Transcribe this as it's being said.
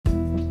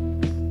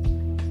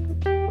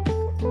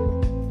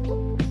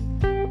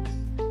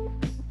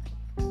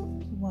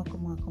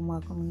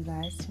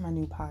to my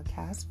new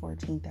podcast,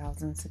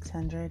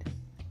 14,600.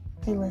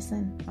 Hey,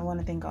 listen, I want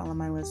to thank all of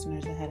my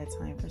listeners ahead of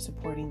time for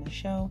supporting the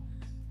show.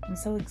 I'm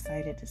so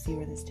excited to see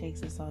where this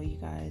takes us all, you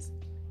guys.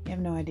 You have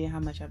no idea how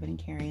much I've been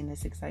carrying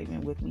this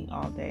excitement with me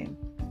all day.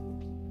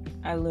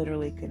 I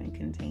literally couldn't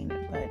contain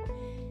it, but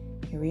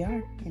here we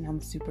are, and I'm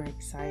super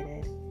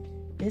excited.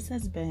 This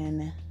has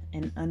been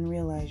an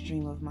unrealized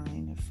dream of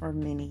mine for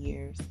many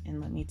years, and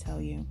let me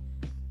tell you,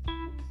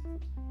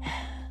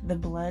 the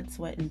blood,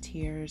 sweat, and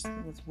tears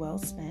was well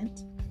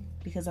spent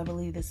because I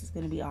believe this is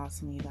going to be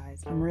awesome, you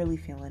guys. I'm really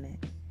feeling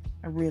it.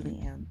 I really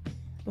am.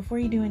 Before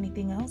you do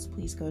anything else,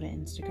 please go to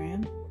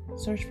Instagram,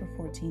 search for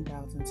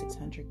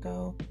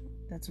 14,600GO.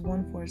 That's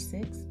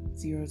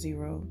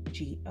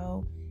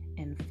 14600GO,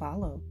 and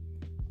follow.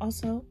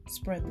 Also,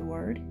 spread the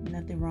word.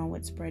 Nothing wrong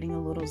with spreading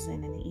a little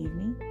zen in the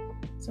evening.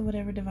 So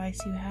whatever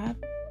device you have,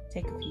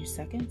 take a few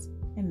seconds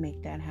and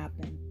make that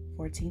happen.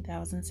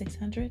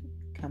 14,600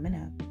 coming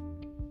up.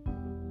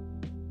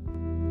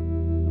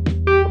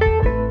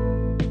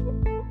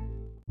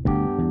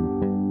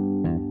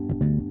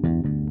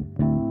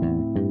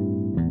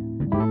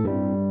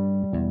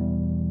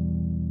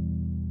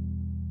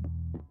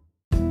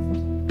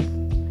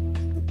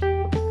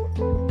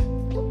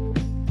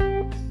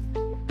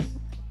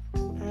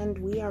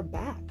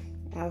 Back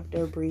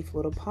after a brief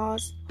little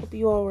pause. Hope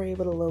you all were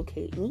able to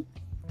locate me.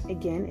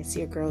 Again, it's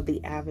your girl,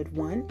 the Avid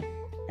One.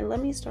 And let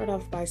me start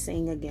off by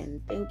saying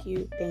again, thank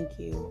you,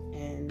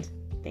 and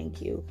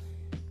thank you.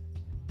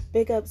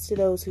 Big ups to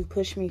those who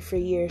pushed me for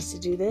years to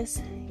do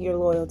this. Your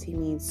loyalty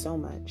means so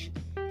much.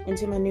 And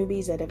to my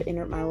newbies that have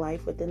entered my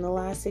life within the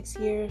last 6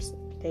 years,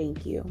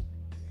 thank you.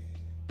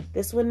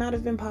 This would not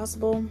have been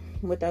possible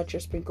without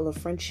your sprinkle of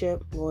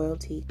friendship,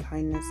 loyalty,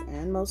 kindness,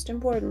 and most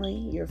importantly,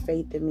 your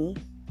faith in me.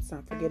 Let's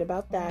not forget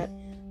about that.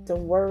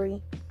 Don't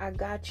worry, I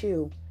got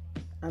you.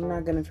 I'm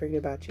not going to forget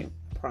about you,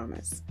 I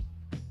promise.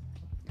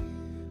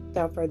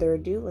 Without further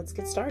ado, let's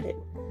get started.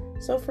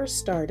 So for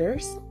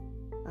starters,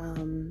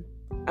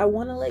 I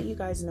want to let you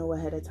guys know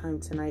ahead of time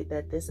tonight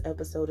that this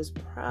episode is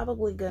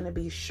probably going to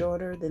be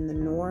shorter than the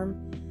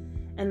norm.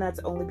 And that's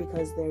only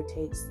because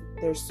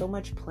there's so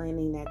much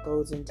planning that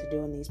goes into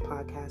doing these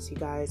podcasts, you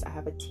guys. I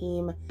have a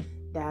team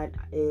that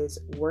is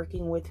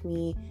working with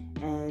me,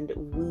 and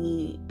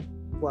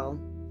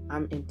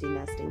I'm empty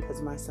nesting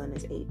because my son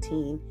is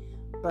 18,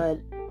 but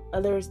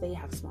others, they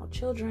have small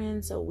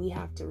children, so we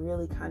have to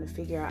really kind of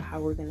figure out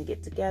how we're going to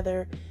get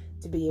together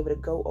to be able to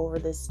go over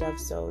this stuff.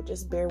 So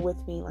just bear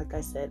with me. Like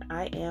I said,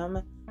 I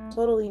am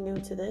totally new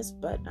to this,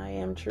 but I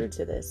am true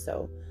to this,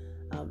 so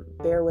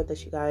bear with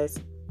us, you guys.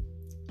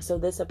 So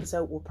this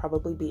episode will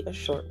probably be a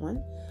short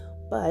one,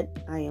 but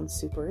I am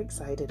super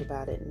excited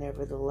about it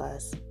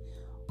nevertheless.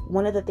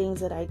 One of the things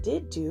that I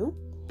did do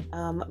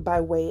by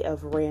way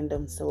of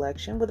random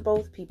selection with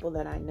both people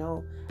that I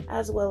know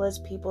as well as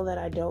people that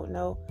I don't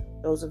know.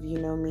 Those of you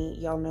know me,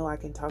 y'all know I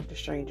can talk to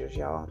strangers,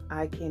 y'all.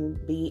 I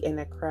can be in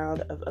a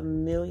crowd of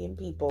 1 million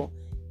people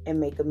and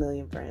make 1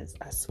 million friends.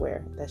 I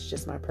swear, that's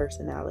just my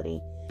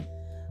personality.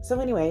 So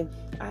anyway,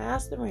 I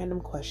asked a random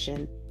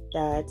question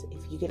that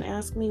if you can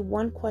ask me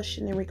one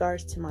question in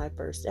regards to my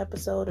first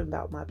episode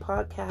about my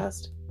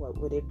podcast, what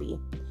would it be?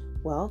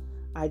 Well,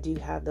 I do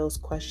have those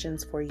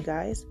questions for you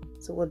guys.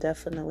 So we'll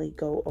definitely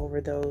go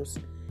over those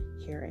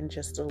here in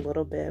just a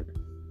little bit.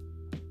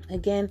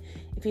 Again,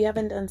 if you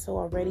haven't done so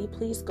already,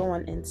 please go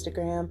on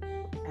Instagram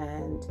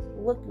and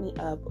look me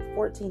up,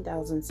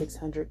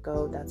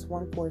 14,600GO. That's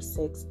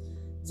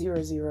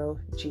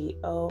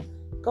 14600GO.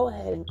 Go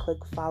ahead and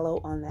click follow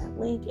on that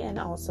link and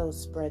also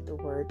spread the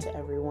word to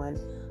everyone.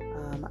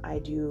 I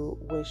do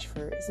wish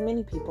for as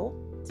many people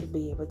to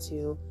be able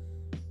to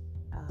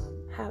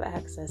have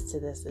access to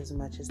this as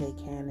much as they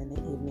can in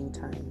the evening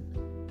time.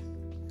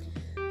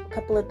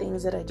 Couple of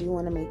things that I do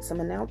want to make some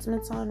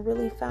announcements on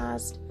really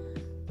fast.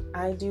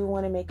 I do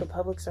want to make a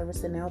public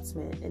service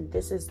announcement, and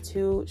this is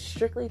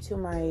strictly to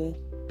my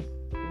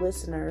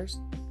listeners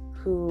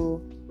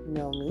who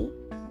know me.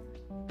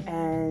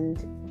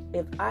 And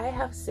if I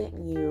have sent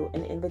you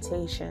an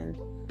invitation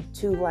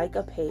to like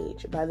a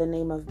page by the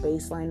name of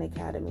Baseline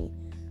Academy,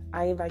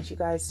 I invite you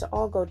guys to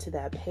all go to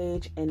that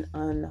page and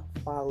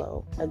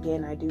unfollow.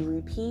 Again, I do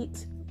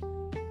repeat,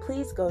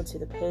 please go to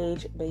the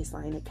page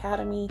Baseline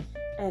Academy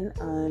and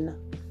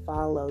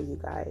unfollow, you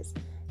guys.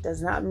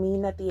 Does not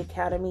mean that the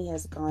academy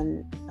has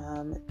gone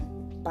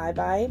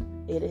bye-bye.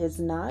 It is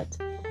not.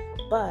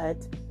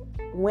 But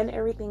when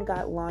everything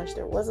got launched,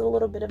 there was a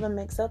little bit of a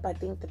mix-up. I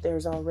think that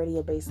there's already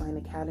a Baseline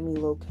Academy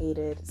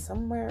located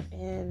somewhere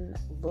in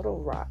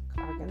Little Rock,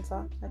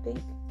 Arkansas, I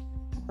think.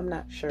 I'm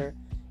not sure.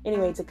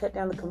 Anyway, to cut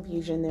down the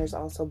confusion, there's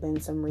also been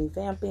some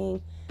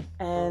revamping.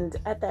 And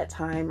at that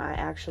time, I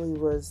actually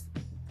was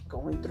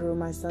going through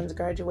my son's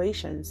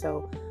graduation.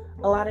 So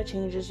a lot of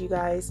changes, you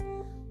guys.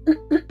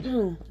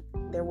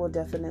 There will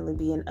definitely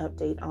be an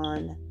update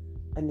on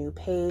a new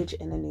page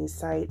and a new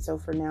site. So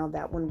for now,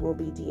 that one will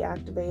be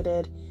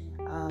deactivated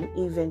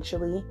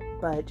eventually,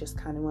 but just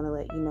kind of want to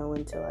let you know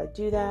until I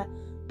do that,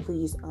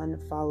 please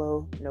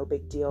unfollow. No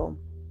big deal.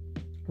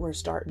 We're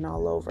starting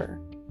all over.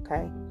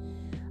 Okay.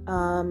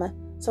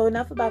 So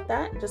enough about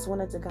that. Just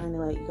wanted to kind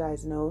of let you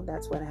guys know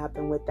that's what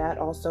happened with that.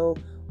 Also,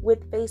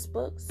 with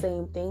Facebook,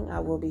 same thing. I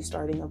will be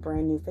starting a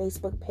brand new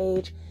Facebook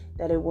page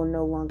that it will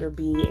no longer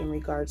be in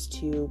regards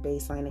to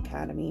Baseline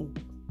Academy.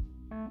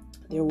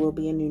 There will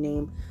be a new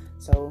name.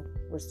 So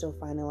we're still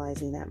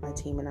finalizing that, my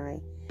team and I.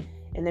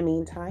 In the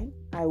meantime,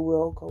 I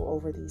will go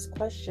over these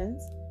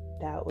questions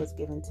that was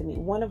given to me.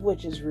 One of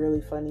which is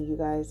really funny, you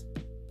guys.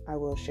 I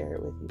will share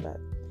it with you. But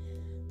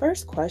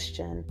first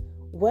question,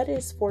 what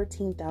is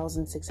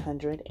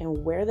 14,600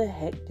 and where the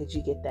heck did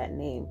you get that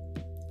name?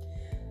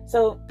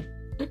 So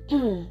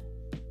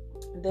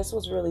this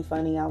was really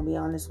funny. I'll be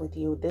honest with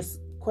you. This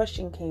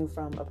question came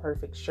from a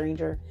perfect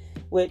stranger,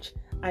 which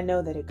I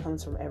know that it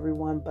comes from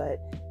everyone, but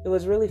it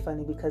was really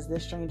funny because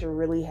this stranger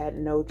really had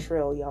no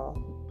trill,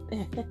 y'all.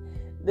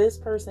 This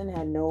person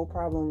had no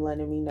problem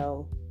letting me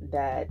know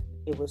that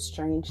it was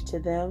strange to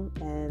them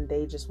and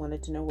they just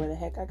wanted to know where the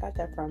heck I got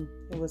that from.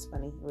 It was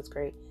funny. It was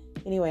great.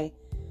 Anyway,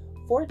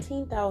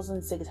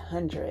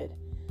 14,600.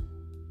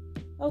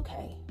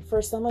 Okay.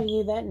 For some of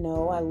you that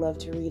know, I love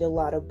to read a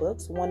lot of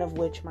books. One of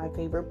which, my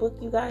favorite book,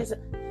 you guys,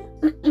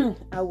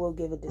 I will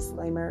give a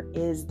disclaimer,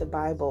 is the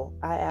Bible.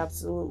 I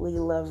absolutely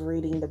love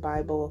reading the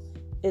Bible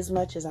as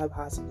much as I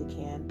possibly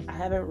can. I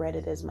haven't read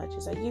it as much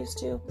as I used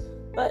to,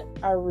 but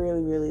I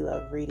really, really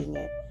love reading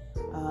it.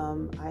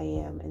 I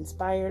am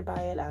inspired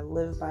by it. I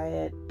live by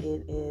it.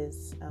 It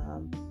is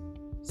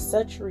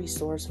such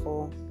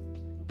resourceful,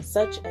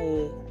 I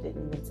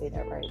didn't even say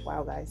that right.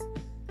 Wow, guys.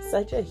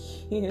 Such a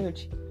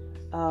huge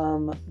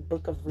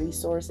book of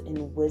resource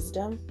and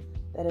wisdom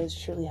that has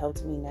truly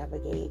helped me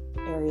navigate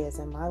areas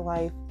in my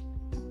life.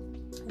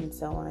 And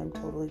so I'm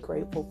totally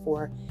grateful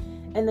for.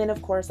 And then,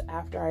 of course,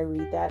 after I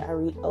read that, I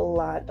read a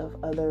lot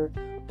of other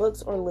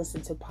books or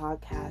listen to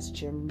podcasts,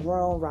 Jim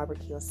Rohn, Robert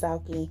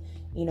Kiyosaki,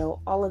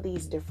 all of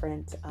these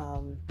different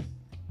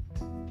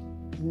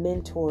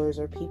mentors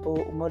or people,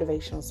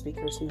 motivational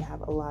speakers who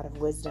have a lot of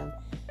wisdom.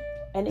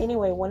 And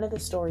anyway, one of the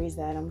stories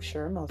that I'm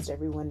sure most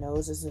everyone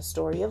knows is the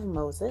story of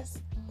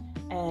Moses.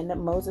 And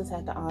Moses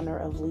had the honor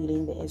of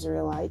leading the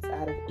Israelites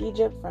out of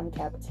Egypt from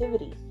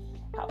captivity.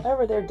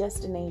 However, their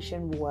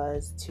destination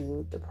was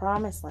to the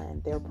promised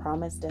land, their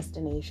promised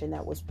destination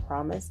that was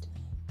promised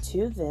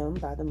to them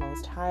by the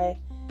Most High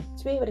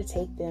to be able to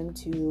take them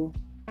to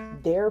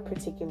their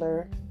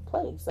particular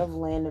place of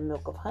land and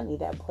milk of honey,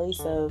 that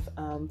place of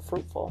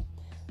fruitful,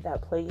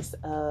 that place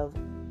of,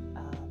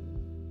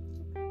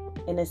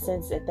 in a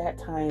sense, at that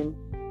time,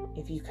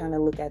 if you kind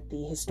of look at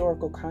the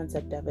historical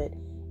concept of it,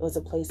 it was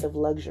a place of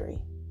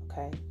luxury,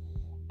 okay?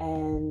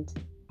 And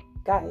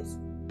guys,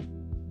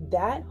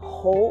 that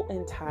whole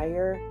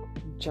entire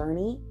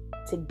journey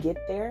to get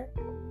there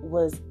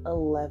was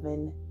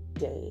 11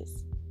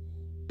 days,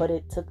 but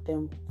it took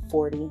them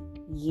 40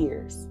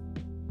 years.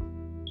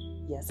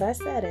 Yes, I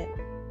said it.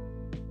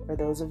 For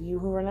those of you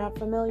who are not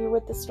familiar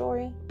with the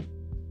story,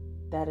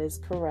 that is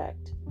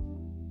correct.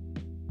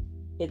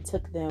 It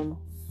took them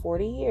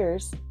 40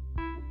 years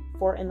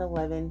for an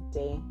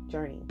 11-day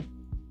journey.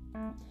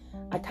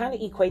 I kind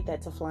of equate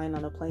that to flying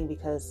on a plane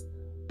because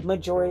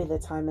majority of the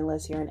time,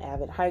 unless you're an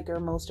avid hiker,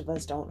 most of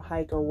us don't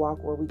hike or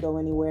walk where we go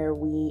anywhere.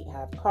 We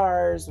have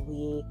cars,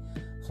 we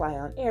fly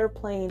on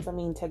airplanes. I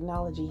mean,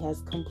 technology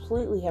has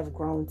completely have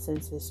grown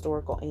since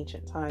historical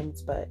ancient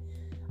times, but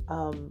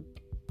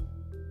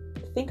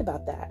think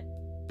about that.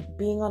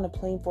 Being on a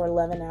plane for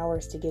 11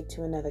 hours to get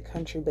to another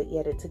country, but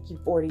yet it took you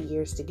 40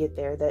 years to get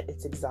there. That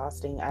it's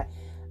exhausting. I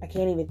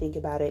can't even think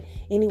about it.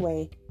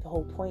 Anyway, the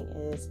whole point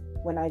is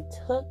when I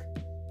took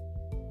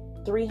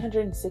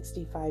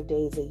 365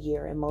 days a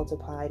year and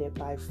multiplied it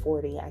by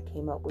 40, I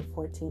came up with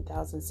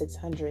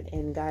 14,600.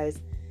 And guys,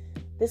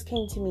 this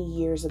came to me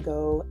years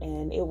ago,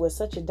 and it was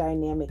such a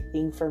dynamic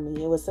thing for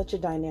me. It was such a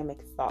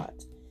dynamic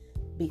thought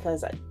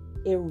because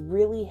it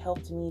really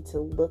helped me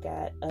to look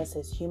at us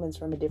as humans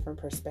from a different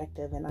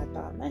perspective. And I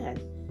thought, man,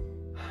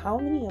 how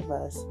many of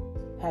us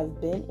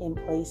have been in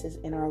places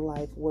in our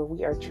life where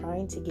we are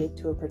trying to get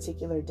to a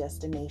particular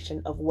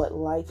destination of what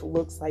life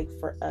looks like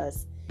for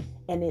us,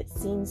 and it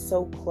seems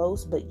so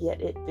close, but yet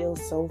it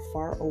feels so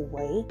far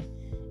away?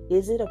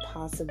 Is it a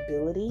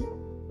possibility?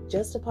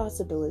 Just a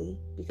possibility,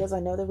 because I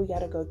know that we got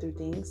to go through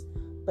things,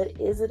 but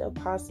is it a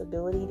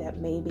possibility that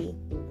maybe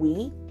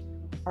we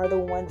are the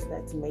ones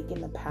that's making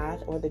the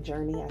path, or the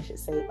journey, I should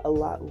say, a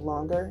lot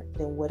longer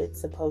than what it's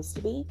supposed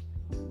to be?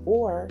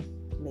 Or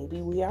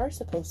maybe we are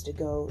supposed to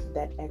go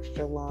that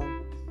extra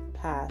long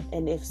path,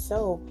 and if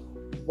so,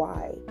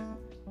 why?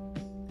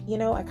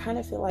 I kind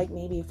of feel like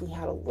maybe if we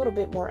had a little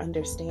bit more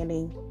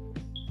understanding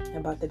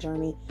about the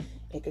journey,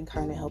 it can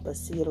kind of help us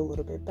see it a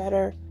little bit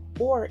better,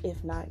 or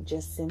if not,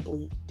 just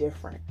simply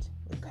different,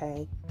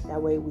 okay?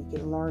 That way we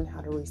can learn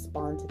how to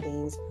respond to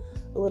things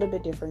a little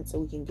bit different so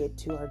we can get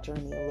to our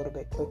journey a little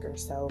bit quicker.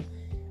 So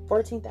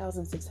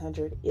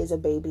 14,600 is a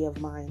baby of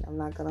mine. I'm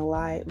not going to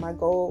lie. My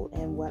goal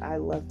and what I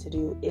love to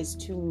do is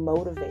to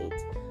motivate.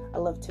 I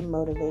love to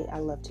motivate. I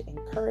love to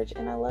encourage,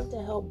 and I love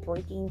to help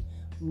breaking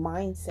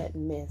mindset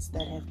myths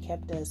that have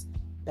kept us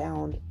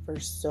bound for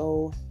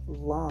so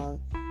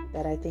long.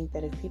 that I think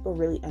that if people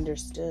really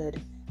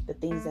understood the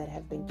things that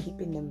have been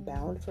keeping them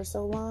bound for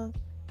so long,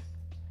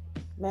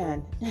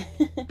 man,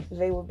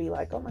 they would be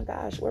like, oh my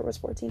gosh, where was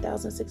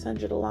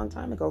 14,600 a long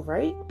time ago,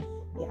 right?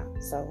 Yeah,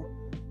 so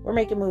we're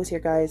making moves here,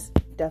 guys,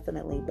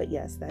 definitely. But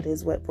yes, that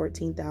is what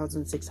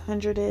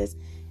 14,600 is.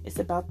 It's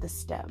about the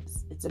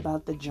steps. It's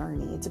about the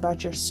journey. It's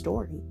about your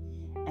story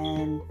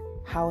and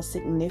how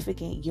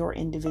significant your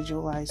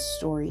individualized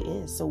story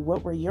is. So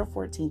what were your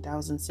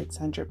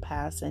 14,600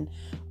 paths, and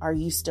are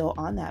you still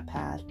on that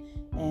path?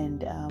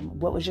 And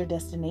what was your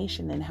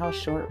destination, and how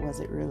short was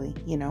it really,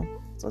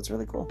 So it's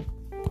really cool.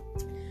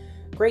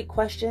 Great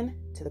question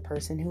to the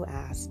person who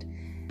asked.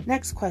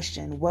 Next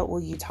question, what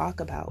will you talk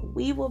about?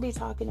 We will be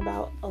talking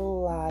about a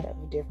lot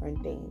of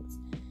different things,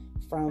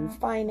 from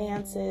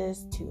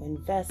finances to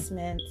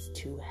investments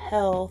to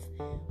health.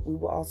 We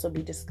will also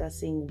be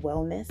discussing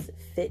wellness,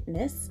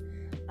 fitness,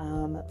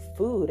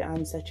 food.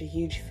 I'm such a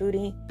huge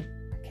foodie.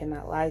 I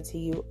cannot lie to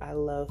you. I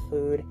love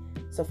food.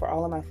 So for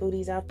all of my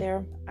foodies out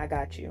there, I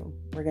got you.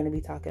 We're going to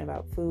be talking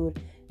about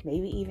food,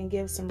 maybe even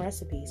give some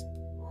recipes.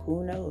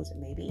 Who knows?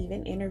 Maybe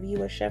even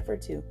interview a chef or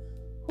two.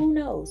 Who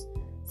knows?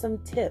 Some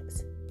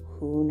tips.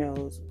 Who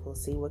knows? We'll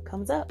see what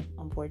comes up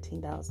on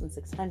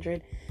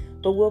 14,600.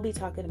 But we'll be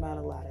talking about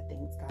a lot of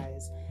things,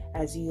 guys.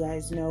 As you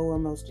guys know, or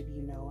most of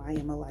you know, I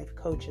am a life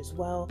coach as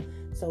well.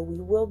 So we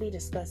will be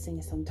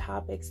discussing some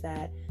topics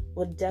that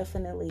will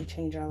definitely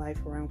change our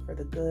life around for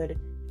the good.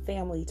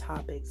 Family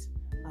topics,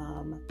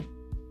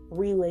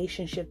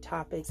 relationship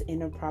topics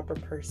in a proper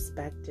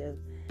perspective.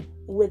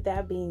 With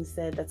that being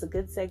said, that's a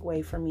good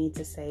segue for me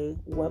to say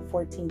what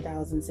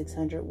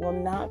 14,600 will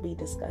not be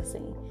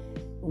discussing.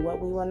 What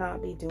we will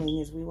not be doing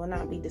is we will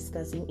not be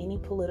discussing any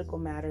political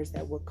matters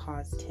that would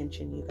cause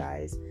tension, you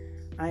guys.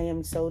 I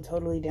am so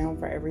totally down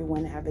for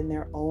everyone having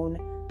their own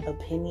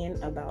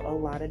opinion about a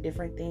lot of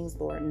different things.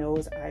 Lord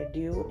knows I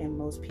do, and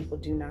most people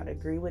do not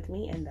agree with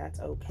me, and that's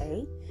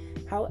okay.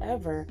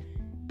 However,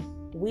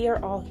 we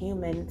are all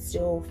human,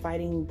 still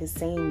fighting the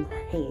same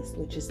race,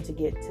 which is to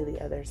get to the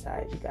other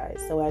side, you guys.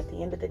 So at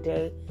the end of the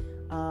day,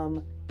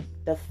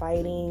 the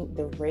fighting,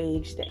 the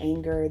rage, the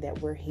anger that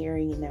we're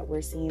hearing and that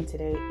we're seeing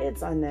today,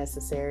 it's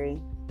unnecessary.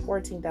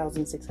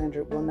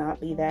 14,600 will not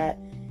be that.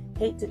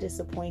 Hate to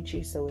disappoint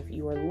you. So if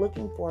you are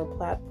looking for a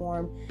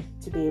platform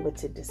to be able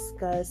to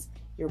discuss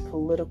your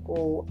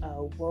political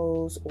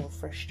woes or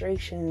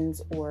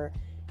frustrations or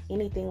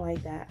anything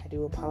like that, I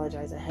do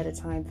apologize ahead of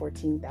time.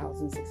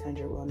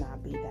 14,600 will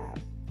not be that.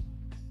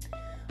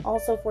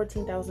 Also,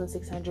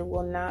 14,600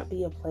 will not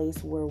be a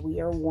place where we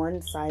are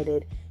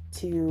one-sided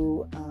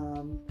to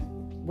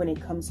when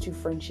it comes to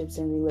friendships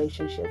and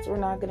relationships. We're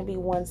not going to be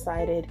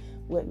one-sided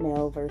with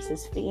male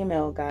versus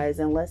female, guys,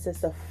 unless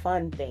it's a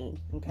fun thing.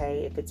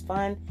 Okay, if it's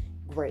fun,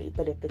 great.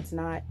 But if it's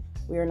not,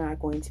 we are not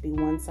going to be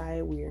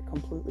one-sided. We are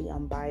completely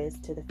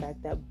unbiased to the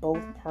fact that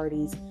both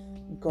parties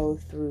go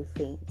through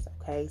things.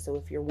 Okay, so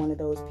if you're one of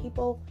those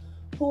people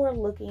who are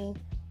looking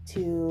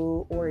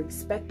to or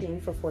expecting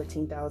for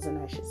 14,000,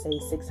 I should say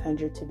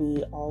 600 to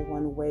be all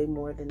one way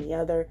more than the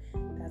other,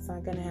 that's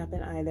not going to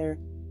happen either.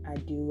 I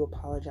do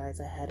apologize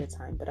ahead of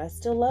time, but I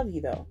still love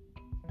you though.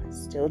 I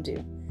still do.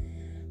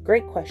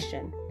 Great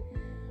question.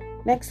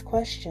 Next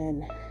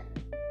question.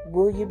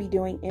 Will you be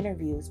doing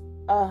interviews?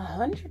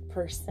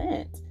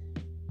 100%.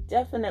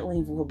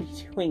 Definitely will be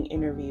doing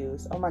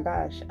interviews. Oh my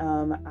gosh.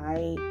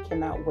 I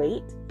cannot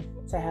wait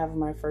to have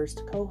my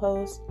first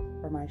co-host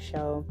for my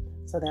show.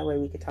 So that way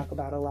we could talk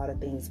about a lot of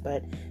things,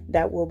 but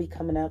that will be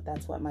coming up.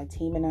 That's what my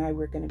team and I,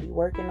 we're going to be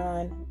working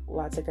on.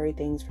 Lots of great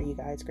things for you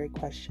guys. Great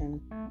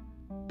question.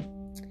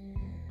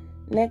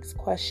 Next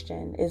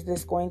question. Is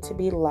this going to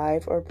be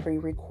live or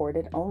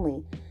pre-recorded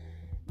only?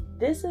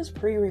 This is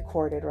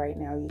pre-recorded right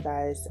now, you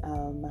guys.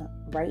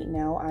 Right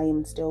now I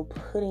am still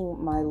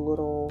putting my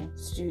little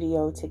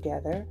studio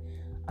together.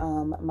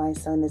 My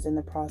son is in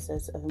the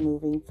process of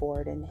moving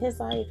forward in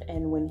his life,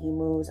 and when he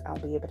moves, I'll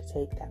be able to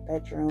take that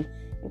bedroom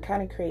and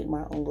kind of create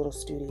my own little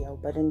studio.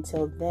 But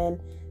until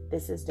then,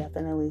 this is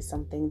definitely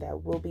something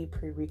that will be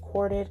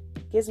pre-recorded.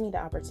 Gives me the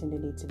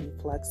opportunity to be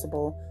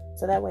flexible,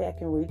 so that way I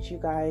can reach you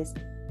guys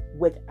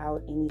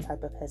without any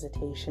type of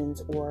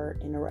hesitations or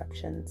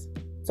interruptions.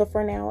 So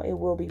for now, it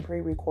will be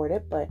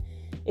pre-recorded, but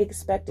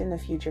expect in the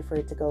future for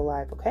it to go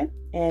live, okay?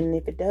 And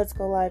if it does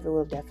go live, it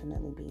will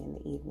definitely be in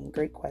the evening.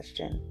 Great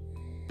question.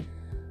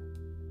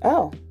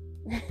 Oh,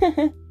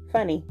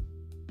 funny.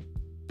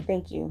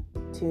 Thank you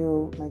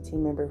to my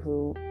team member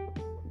who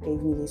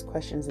gave me these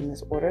questions in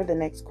this order. The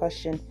next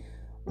question,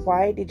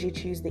 why did you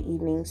choose the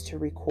evenings to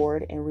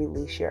record and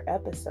release your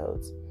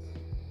episodes?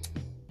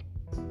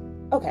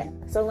 Okay,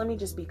 so let me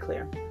just be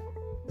clear.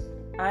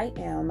 I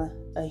am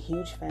a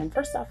huge fan.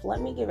 First off, let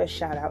me give a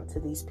shout out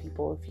to these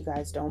people, if you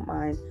guys don't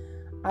mind.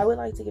 I would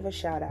like to give a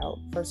shout out,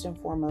 first and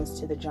foremost,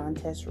 to the John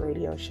Tesh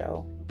Radio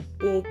Show.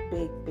 Big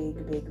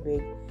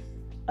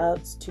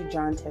ups to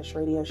John Tesh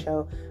Radio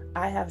Show.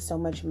 I have so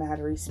much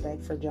mad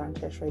respect for John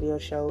Tesh Radio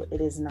Show.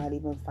 It is not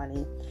even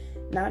funny.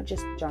 Not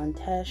just John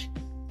Tesh.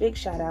 Big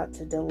shout out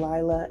to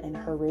Delilah and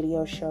her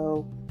radio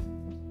show.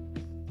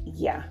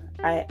 Yeah,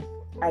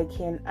 I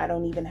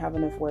don't even have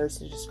enough words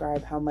to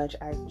describe how much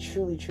I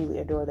truly, truly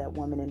adore that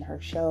woman in her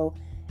show.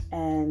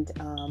 And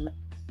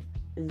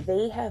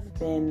they have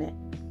been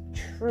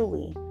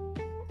truly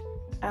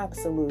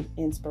absolute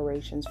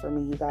inspirations for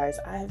me, you guys.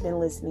 I have been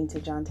listening to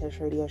John Tesh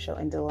Radio Show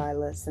and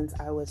Delilah since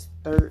I was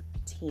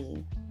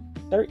 13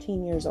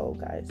 years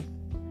old, guys.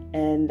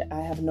 And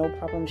I have no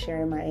problem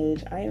sharing my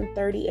age. I am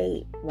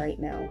 38 right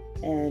now,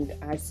 and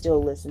I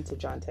still listen to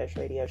John Tesh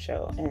Radio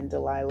Show and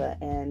Delilah,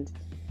 and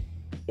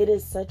it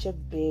is such a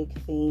big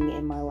thing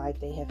in my life.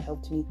 They have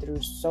helped me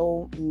through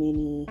so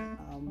many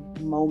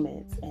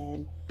moments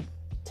and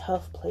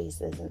tough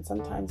places, and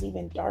sometimes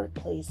even dark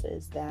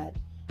places that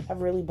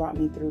have really brought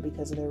me through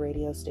because of their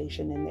radio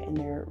station and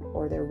their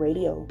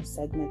radio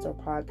segments or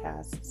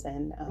podcasts.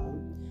 And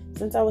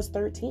since I was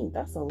 13,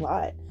 that's a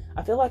lot.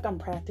 I feel like I'm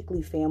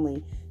practically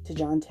family to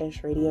John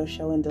Tesh Radio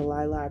Show and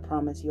Delilah. I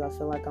promise you, I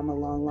feel like I'm a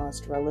long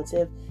lost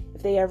relative.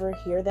 If they ever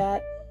hear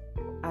that,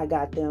 I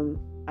got them.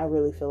 I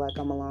really feel like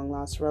I'm a long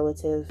lost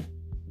relative.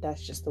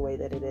 That's just the way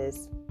that it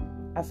is.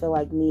 I feel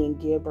like me and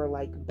Gib are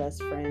like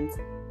best friends,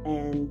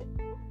 and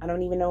I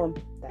don't even know him.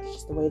 That's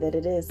just the way that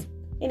it is.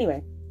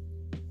 Anyway,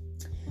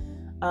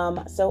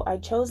 so I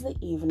chose the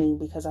evening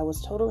because I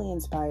was totally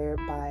inspired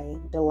by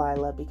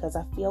Delilah, because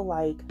I feel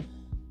like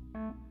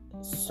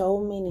so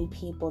many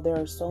people, there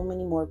are so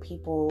many more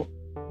people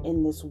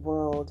in this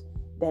world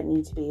that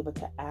need to be able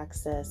to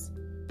access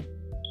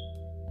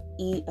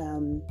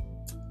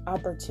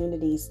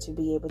opportunities to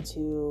be able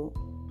to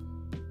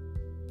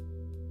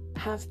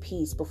have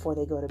peace before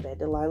they go to bed.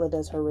 Delilah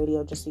does her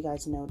radio, just so you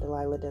guys know,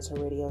 Delilah does her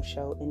radio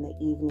show in the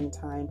evening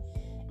time.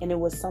 And it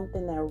was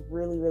something that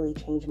really, really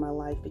changed my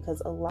life,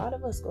 because a lot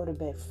of us go to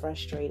bed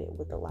frustrated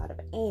with a lot of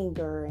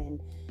anger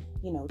and,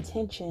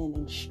 tension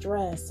and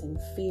stress and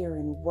fear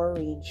and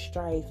worry and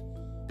strife.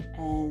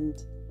 And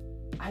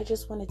I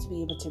just wanted to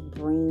be able to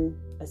bring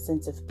a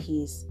sense of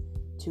peace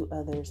to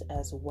others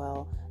as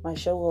well. My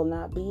show will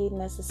not be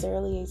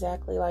necessarily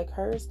exactly like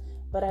hers,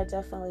 but I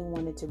definitely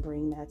wanted to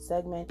bring that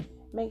segment,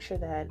 make sure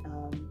that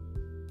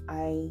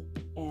I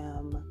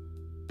am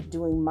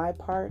doing my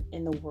part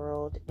in the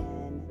world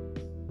and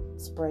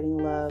spreading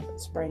love,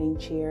 spreading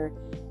cheer,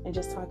 and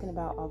just talking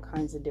about all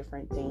kinds of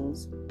different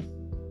things.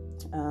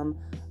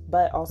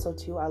 But also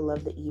too, I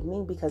love the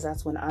evening because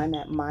that's when I'm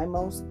at my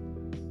most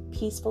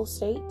peaceful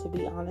state, to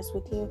be honest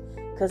with you,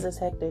 because it's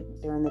hectic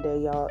during the day,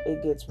 y'all.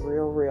 It gets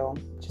real.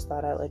 Just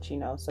thought I'd let you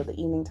know. So the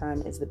evening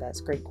time is the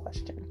best. Great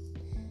question.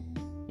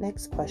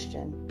 Next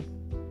question.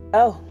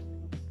 Oh,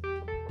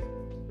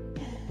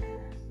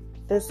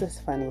 this is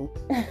funny.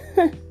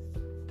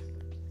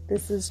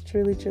 This is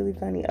truly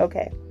funny.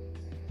 Okay.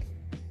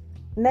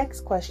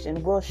 Next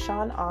question. Will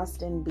Sean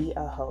Austin be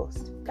a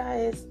host?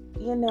 Guys,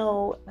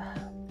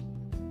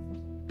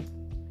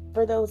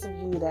 for those of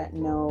you that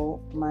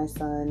know my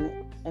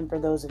son, and for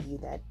those of you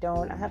that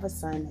don't, I have a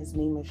son. His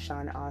name is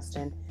Sean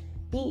Austin.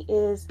 He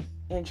is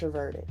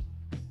introverted.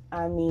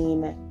 I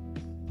mean,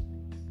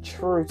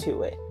 true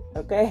to it,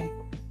 okay?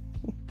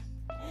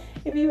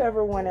 If you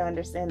ever want to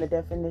understand the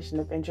definition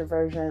of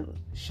introversion,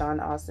 Sean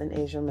Austin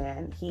is your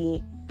man.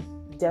 He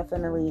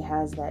definitely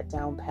has that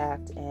down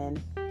packed,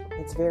 and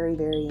it's very,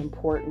 very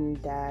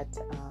important that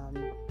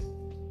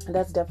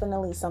that's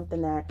definitely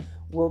something that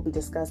will be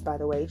discussed, by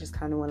the way. Just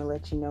kind of want to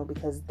let you know,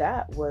 because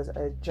that was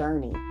a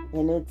journey,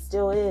 and it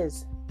still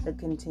is a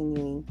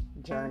continuing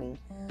journey.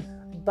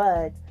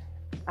 But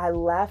I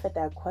laugh at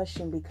that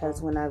question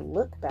because when I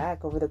look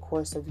back over the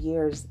course of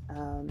years,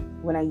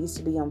 when I used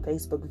to be on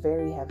Facebook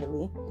very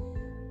heavily,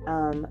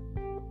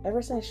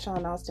 ever since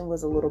Sean Austin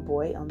was a little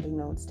boy,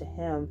 unbeknownst to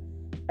him,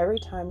 every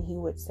time he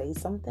would say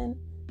something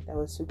that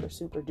was super,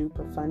 super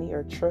duper funny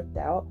or tripped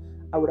out,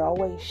 I would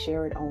always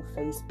share it on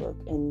Facebook.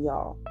 And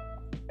y'all,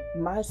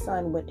 my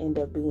son would end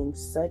up being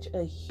such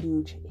a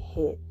huge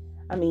hit.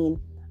 I mean,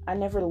 I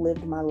never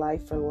lived my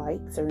life for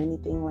likes or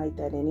anything like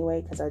that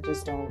anyway, because I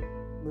just don't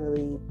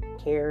really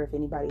care if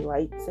anybody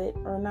likes it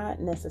or not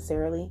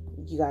necessarily.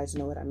 You guys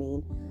know what I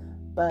mean.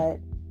 But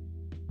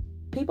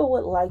people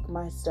would like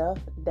my stuff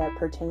that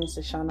pertains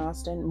to Sean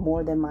Austin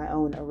more than my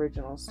own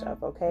original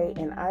stuff, okay?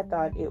 And I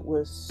thought it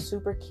was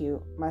super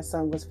cute. My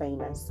son was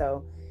famous,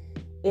 so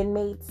it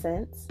made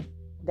sense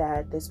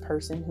that this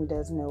person who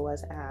does know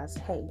us asked,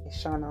 hey, is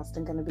Sean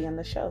Austin going to be on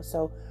the show?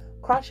 So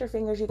cross your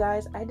fingers, you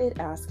guys. I did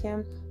ask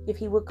him if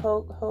he would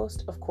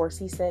co-host. Of course,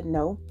 he said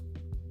no.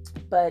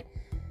 But,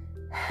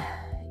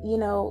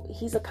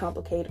 he's a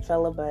complicated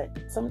fella, but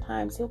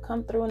sometimes he'll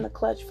come through in the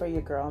clutch for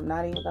you, girl. I'm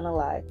not even going to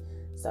lie.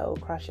 So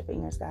cross your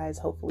fingers, guys.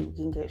 Hopefully we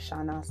can get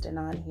Sean Austin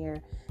on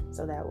here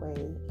so that way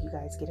you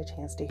guys get a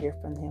chance to hear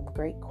from him.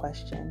 Great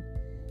question.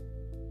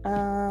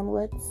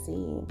 Let's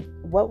see.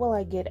 What will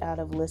I get out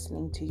of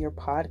listening to your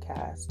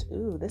podcast?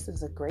 Ooh, this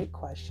is a great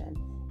question.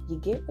 You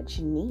get what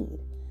you need.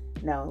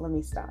 No, let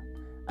me stop.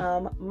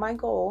 My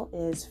goal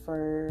is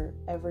for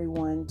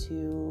everyone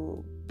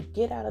to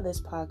get out of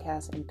this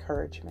podcast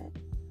encouragement.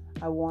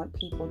 I want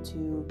people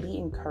to be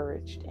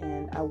encouraged,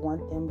 and I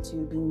want them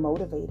to be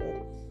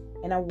motivated,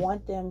 and I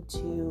want them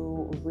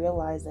to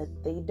realize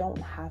that they don't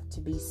have to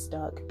be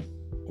stuck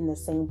in the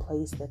same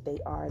place that they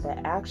are, that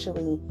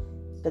actually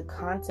the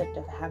concept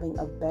of having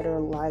a better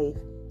life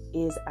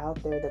is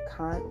out there.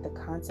 The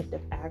concept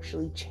of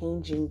actually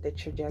changing the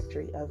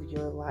trajectory of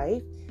your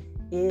life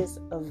is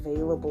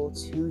available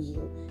to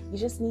you. You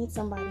just need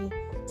somebody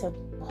to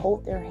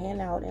hold their hand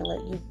out and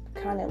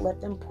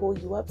let them pull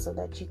you up so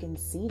that you can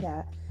see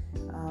that.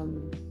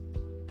 I'm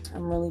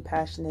really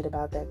passionate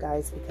about that,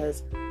 guys,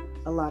 because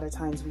a lot of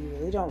times we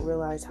really don't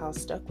realize how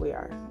stuck we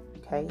are.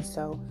 Okay,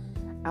 so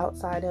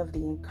outside of the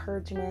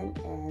encouragement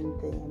and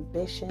the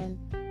ambition,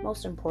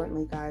 most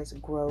importantly, guys,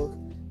 growth.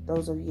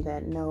 Those of you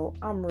that know,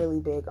 I'm really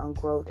big on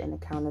growth and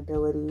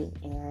accountability,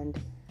 and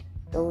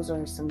those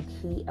are some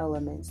key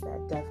elements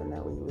that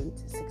definitely lead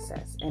to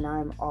success. And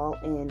I'm all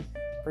in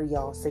for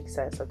y'all's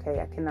success, okay?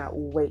 I cannot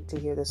wait to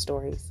hear the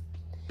stories.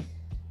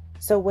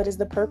 So what is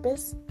the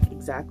purpose?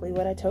 Exactly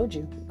what I told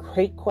you.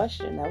 Great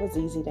question. That was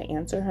easy to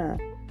answer, huh?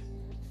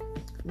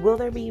 Will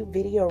there be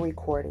video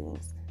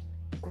recordings?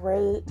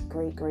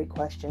 Great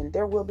question.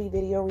 There will be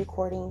video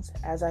recordings,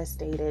 as I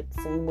stated.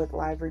 Same with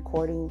live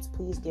recordings.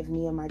 Please give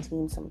me and my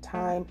team some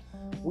time.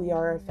 We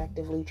are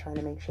effectively trying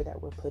to make sure that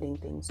we're putting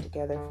things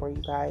together for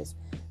you guys,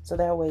 so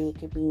that way it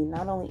could be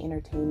not only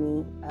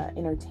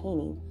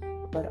entertaining,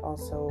 but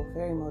also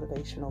very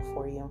motivational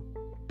for you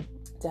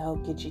to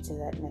help get you to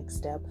that next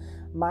step.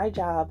 My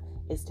job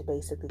is to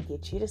basically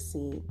get you to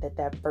see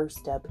that first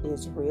step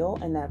is real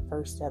and that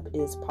first step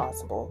is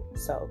possible.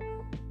 So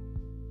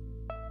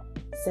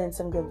send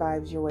some good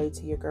vibes your way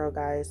to your girl,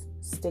 guys.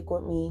 Stick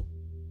with me.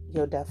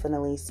 You'll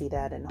definitely see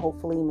that. And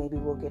hopefully maybe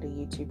we'll get a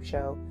YouTube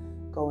show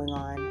going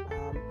on.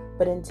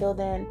 But until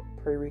then,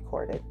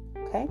 pre-recorded.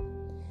 Okay?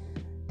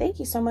 Thank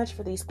you so much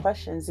for these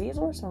questions. These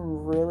were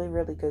some really,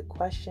 really good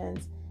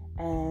questions.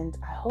 And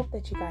I hope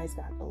that you guys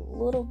got a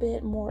little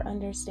bit more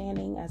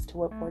understanding as to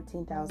what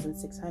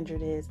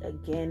 14,600 is.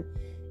 Again,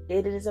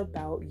 it is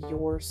about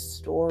your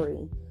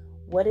story.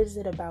 What is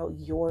it about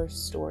your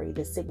story,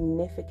 the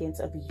significance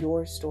of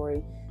your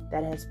story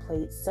that has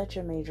played such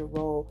a major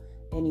role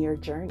in your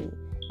journey?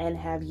 And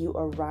have you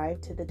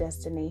arrived to the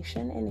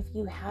destination? And if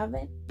you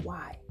haven't,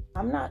 why?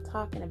 I'm not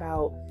talking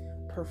about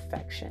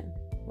perfection.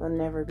 We'll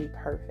never be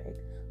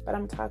perfect. But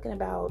I'm talking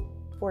about,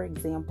 for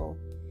example,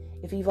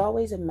 if you've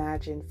always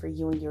imagined for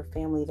you and your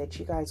family that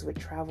you guys would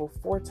travel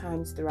 4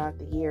 times throughout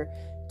the year,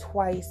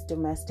 twice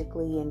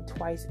domestically and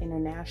twice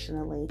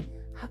internationally,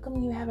 how come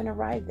you haven't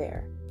arrived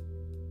there?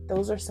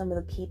 Those are some of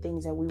the key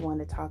things that we want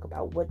to talk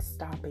about. What's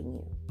stopping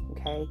you?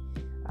 Okay.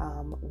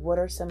 What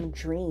are some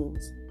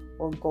dreams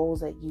or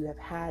goals that you have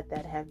had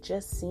that have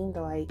just seemed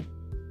like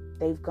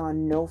they've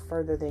gone no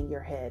further than your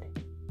head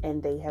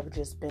and they have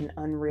just been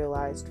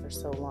unrealized for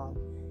so long?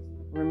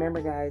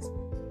 Remember, guys,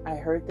 I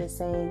heard this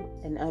saying,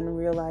 an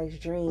unrealized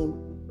dream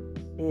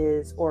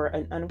is, or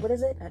an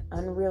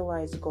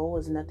unrealized goal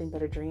is nothing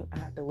but a dream. I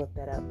have to look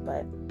that up,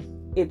 but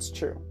it's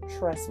true.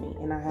 Trust me.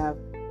 And I have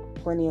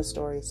plenty of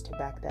stories to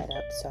back that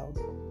up. So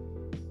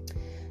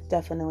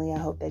definitely, I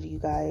hope that you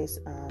guys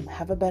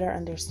have a better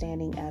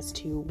understanding as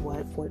to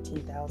what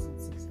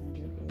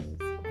 14,600 is.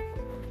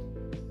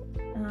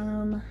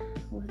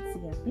 Let's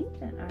see. I think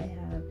that I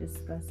have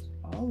discussed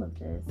all of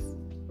this.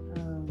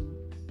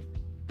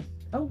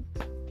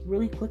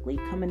 Really quickly,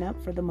 coming up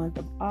for the month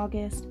of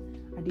August,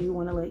 I do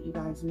want to let you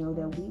guys know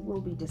that we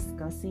will be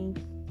discussing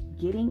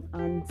getting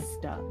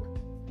unstuck.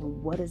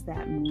 And what does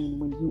that mean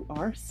when you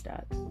are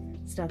stuck?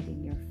 Stuck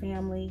in your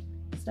family,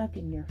 stuck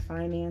in your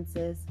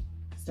finances,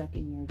 stuck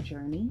in your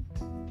journey?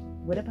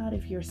 What about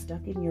if you're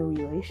stuck in your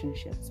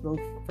relationships,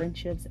 both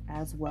friendships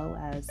as well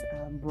as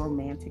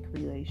romantic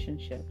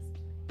relationships?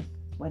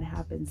 What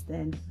happens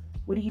then?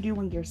 What do you do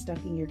when you're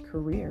stuck in your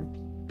career?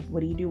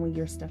 What do you do when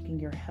you're stuck in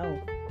your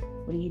health?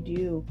 What do you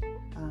do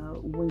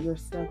when you're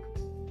stuck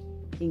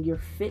in your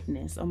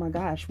fitness? Oh my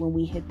gosh, when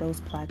we hit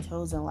those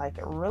plateaus in life,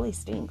 it really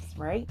stinks,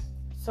 right?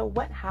 So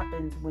what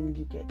happens when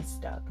you get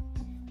stuck?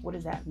 What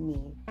does that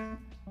mean?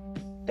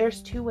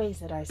 There's 2 ways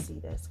that I see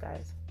this,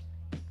 guys.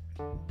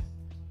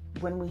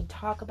 When we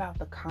talk about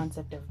the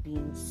concept of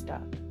being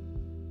stuck,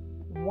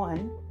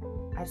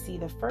 1, I see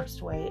the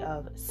first way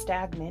of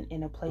stagnant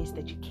in a place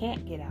that you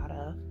can't get out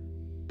of.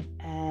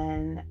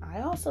 And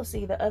I also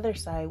see the other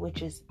side,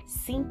 which is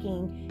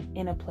sinking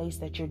in a place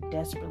that you're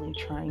desperately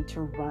trying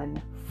to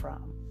run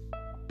from.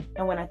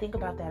 And when I think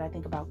about that, I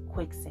think about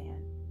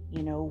quicksand,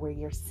 where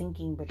you're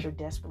sinking, but you're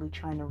desperately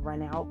trying to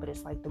run out. But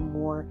it's like the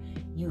more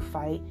you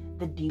fight,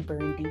 the deeper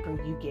and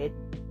deeper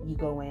you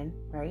go in,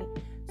 right?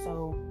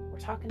 So we're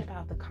talking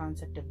about the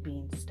concept of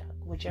being stuck,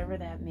 whichever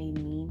that may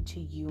mean to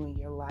you in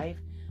your life.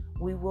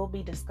 We will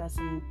be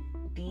discussing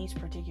these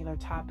particular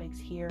topics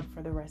here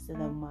for the rest of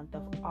the month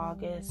of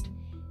August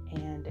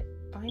and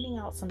finding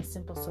out some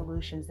simple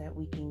solutions that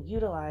we can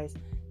utilize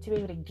to be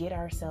able to get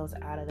ourselves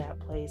out of that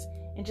place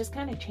and just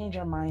kind of change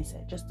our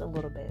mindset just a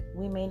little bit.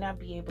 We may not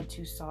be able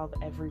to solve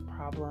every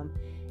problem,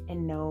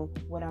 and no,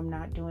 what I'm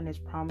not doing is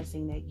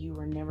promising that you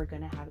are never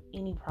going to have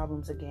any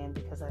problems again,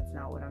 because that's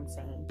not what I'm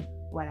saying.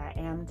 What I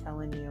am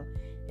telling you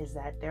is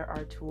that there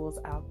are tools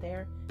out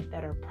there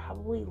that are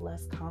probably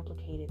less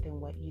complicated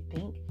than what you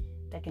think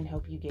that can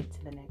help you get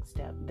to the next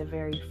step, the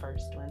very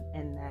first one,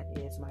 and that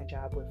is my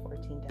job with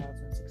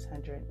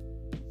 14,600.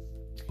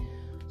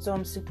 So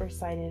I'm super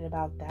excited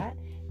about that.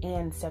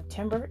 And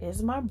September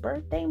is my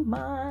birthday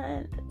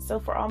month. So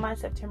for all my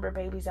September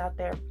babies out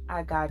there,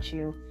 I got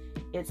you.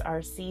 It's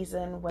our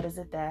season. What is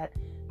it that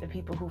the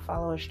people who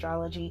follow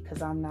astrology,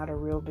 because I'm not a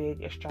real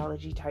big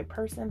astrology type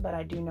person, but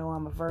I do know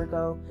I'm a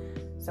Virgo.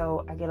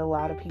 So I get a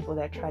lot of people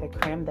that try to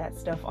cram that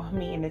stuff on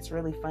me. And it's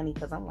really funny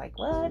because I'm like,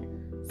 what?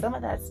 Some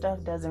of that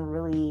stuff doesn't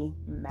really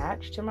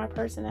match to my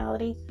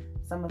personality.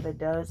 Some of it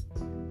does.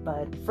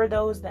 But for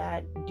those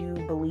that do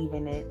believe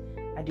in it,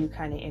 I do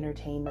kind of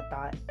entertain the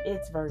thought.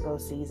 It's Virgo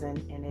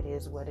season, and it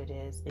is what it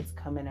is. It's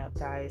coming up,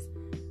 guys.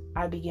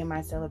 I begin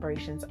my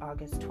celebrations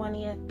August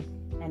 20th,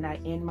 and I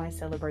end my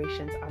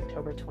celebrations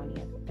October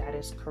 20th. That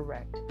is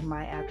correct.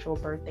 My actual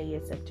birthday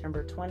is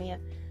September 20th.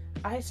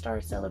 I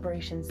start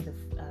celebrations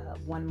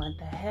 1 month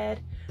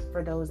ahead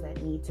for those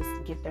that need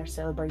to get their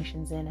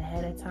celebrations in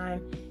ahead of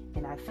time,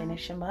 and I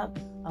finish them up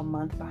a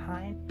month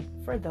behind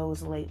for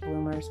those late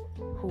bloomers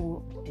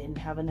who didn't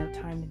have enough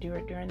time to do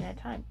it during that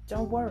time.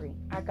 Don't worry,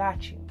 I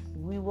got you.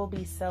 We will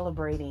be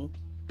celebrating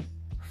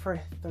for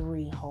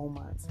 3 whole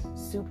months.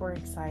 Super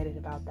excited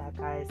about that,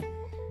 guys.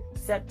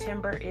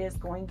 September is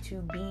going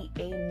to be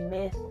a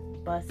myth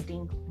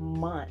busting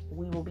month.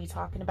 We will be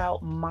talking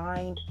about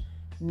mind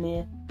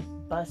myth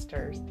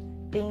busters,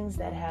 things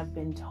that have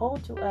been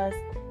told to us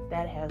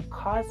that have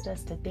caused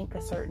us to think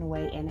a certain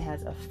way and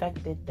has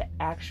affected the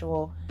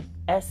actual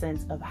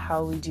essence of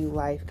how we do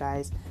life,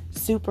 guys.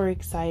 Super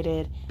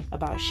excited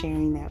about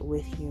sharing that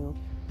with you.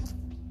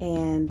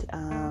 And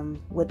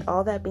with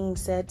all that being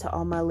said, to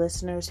all my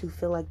listeners who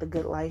feel like the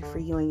good life for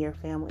you and your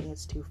family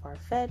is too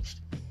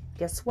far-fetched,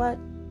 guess what?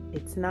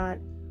 It's not.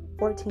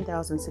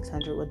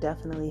 14,600 will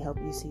definitely help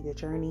you see the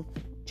journey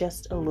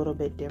just a little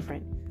bit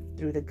different.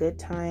 Through the good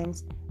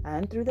times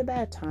and through the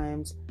bad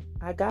times,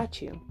 I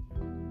got you.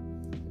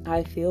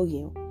 I feel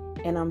you.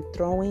 And I'm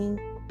throwing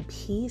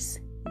peace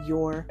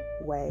your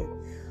way.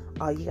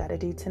 All you got to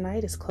do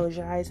tonight is close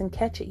your eyes and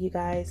catch it, you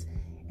guys.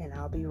 And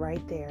I'll be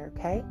right there,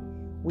 okay?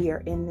 We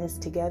are in this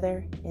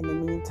together. In the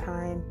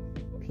meantime,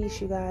 peace,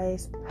 you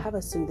guys. Have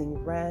a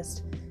soothing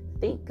rest.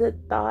 Think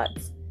good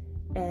thoughts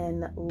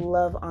and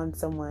love on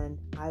someone.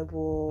 I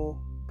will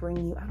bring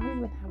you, I don't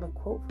even have a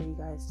quote for you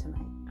guys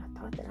tonight. I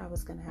thought that I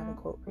was going to have a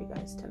quote for you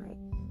guys tonight,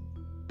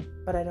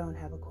 but I don't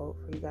have a quote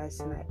for you guys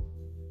tonight.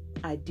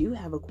 I do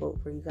have a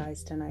quote for you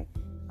guys tonight.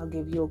 I'll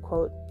give you a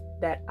quote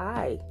that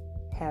I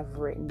have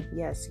written.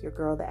 Yes, your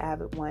girl, the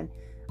avid one.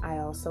 I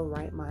also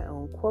write my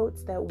own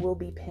quotes that will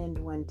be pinned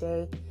one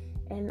day.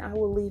 And I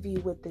will leave you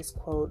with this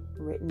quote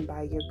written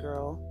by your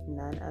girl,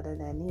 none other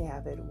than the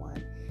avid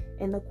one.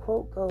 And the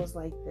quote goes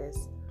like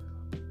this.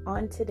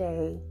 On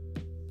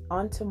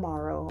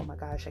tomorrow, oh my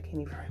gosh, I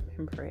can't even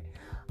remember it.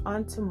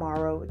 On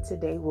tomorrow,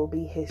 today will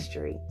be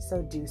history.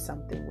 So do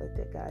something with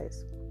it,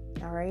 guys.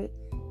 All right?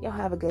 Y'all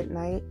have a good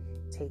night.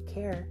 Take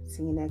care.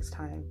 See you next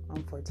time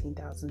on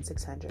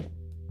 14,600.